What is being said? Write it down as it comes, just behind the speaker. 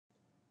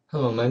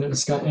Hello, my name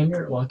is Scott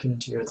and welcome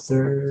to your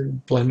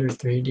third Blender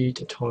 3D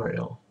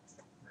tutorial.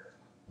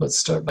 Let's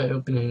start by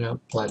opening up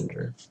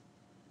Blender.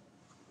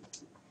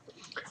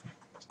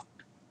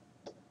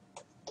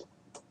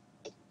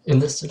 In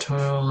this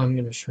tutorial, I'm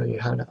going to show you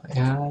how to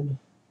add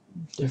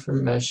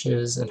different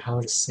meshes and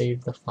how to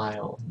save the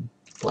file in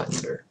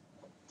Blender.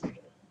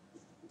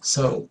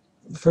 So,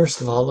 first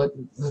of all,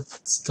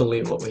 let's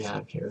delete what we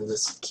have here,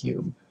 this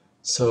cube.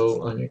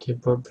 So, on your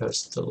keyboard,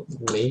 press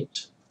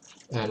delete,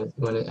 and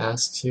when it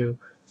asks you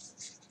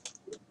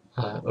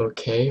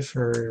OK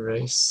for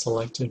erase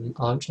selected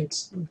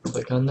objects,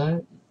 click on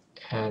that,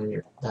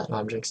 and that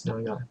object's now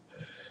gone.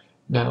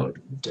 Now,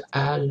 to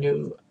add a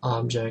new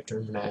object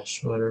or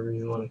mesh, whatever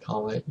you want to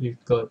call it, you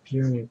go up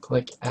here and you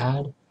click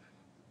Add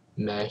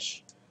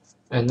Mesh,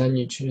 and then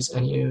you choose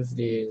any of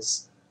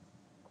these.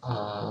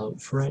 For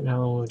right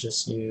now, we'll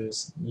just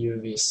use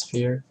UV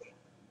Sphere,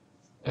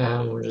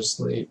 and we'll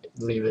just leave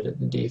it at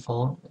the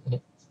default,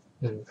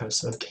 and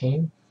press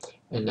OK.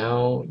 And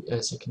now,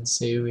 as you can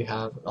see, we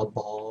have a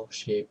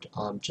ball-shaped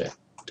object.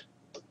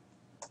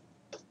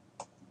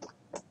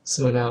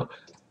 So now,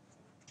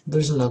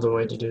 there's another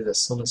way to do this,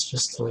 so let's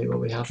just delete what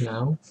we have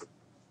now,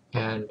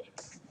 and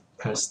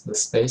press the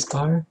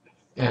spacebar,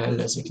 and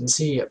as you can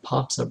see, it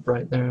pops up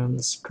right there on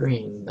the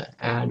screen, the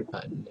Add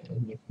button,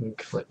 and you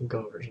can go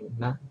over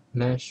to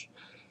Mesh,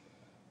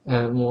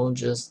 and we'll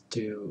just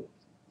do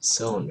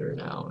Cylinder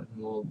now, and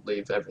we'll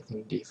leave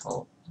everything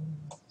default.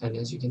 And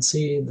as you can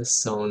see, the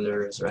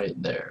cylinder is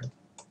right there.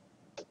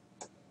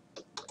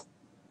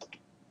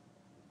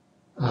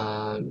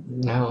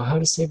 Now, how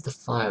to save the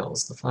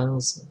files.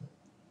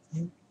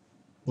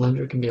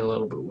 Blender can be a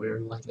little bit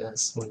weird like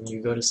this. When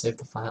you go to save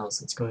the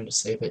files, it's going to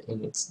save it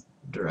in its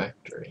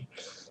directory.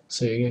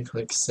 So you're going to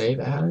click Save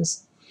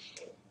As,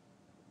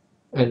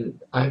 and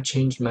I've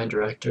changed my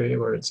directory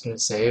where it's going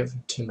to save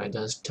to my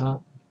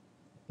desktop,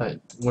 but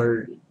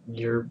where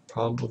you're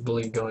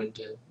probably going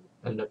to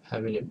end up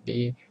having it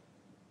be,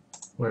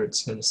 where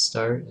it's going to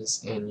start,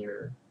 is in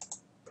your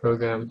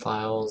program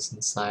files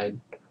inside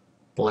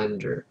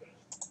Blender.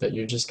 But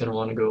you're just going to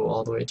want to go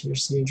all the way to your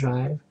C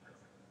drive,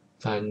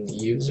 find the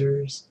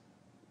users,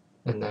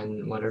 and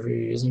then whatever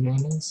your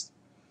username is,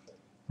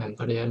 and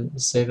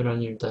save it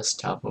on your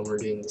desktop when we're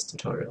doing these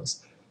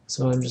tutorials.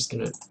 So I'm just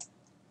going to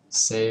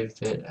save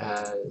it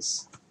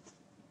as,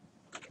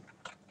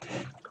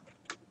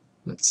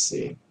 let's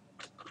see,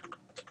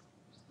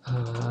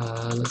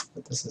 let's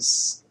put this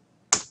as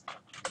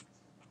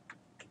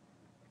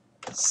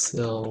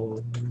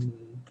cylinder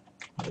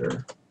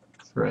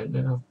for right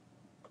now.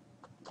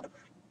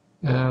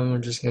 And we're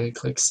just going to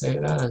click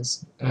Save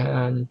As,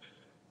 and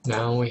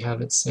now we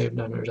have it saved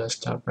on our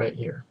desktop right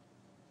here.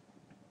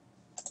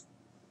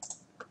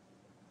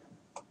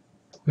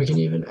 We can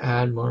even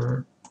add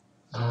more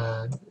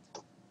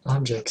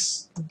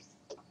objects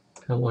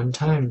at one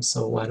time,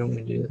 so why don't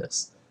we do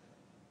this?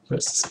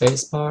 Press the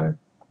spacebar,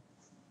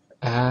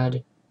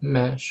 add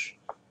mesh,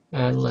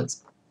 and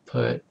let's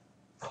put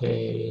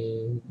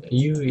a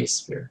UV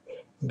sphere.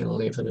 I'm going to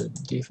leave it at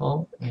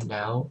default, and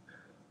now,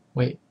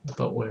 wait,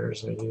 but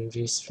where's our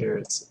UV sphere?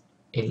 It's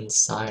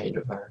inside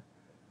of our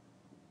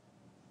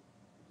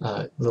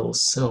little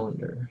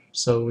cylinder.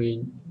 So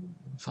we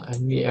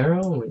find the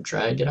arrow and we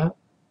drag it up,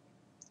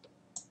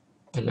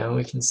 and now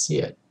we can see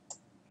it.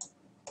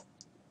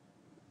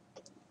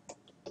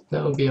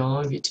 That will be all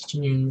I'll be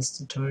teaching you in this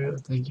tutorial.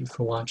 Thank you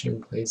for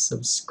watching. Please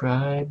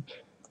subscribe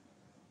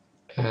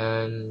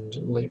and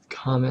leave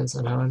comments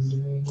on how I'm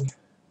doing,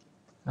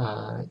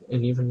 and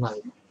even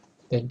like.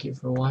 Thank you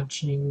for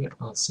watching.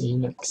 I'll see you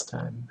next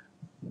time.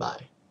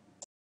 Bye.